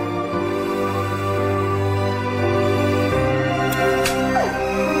你。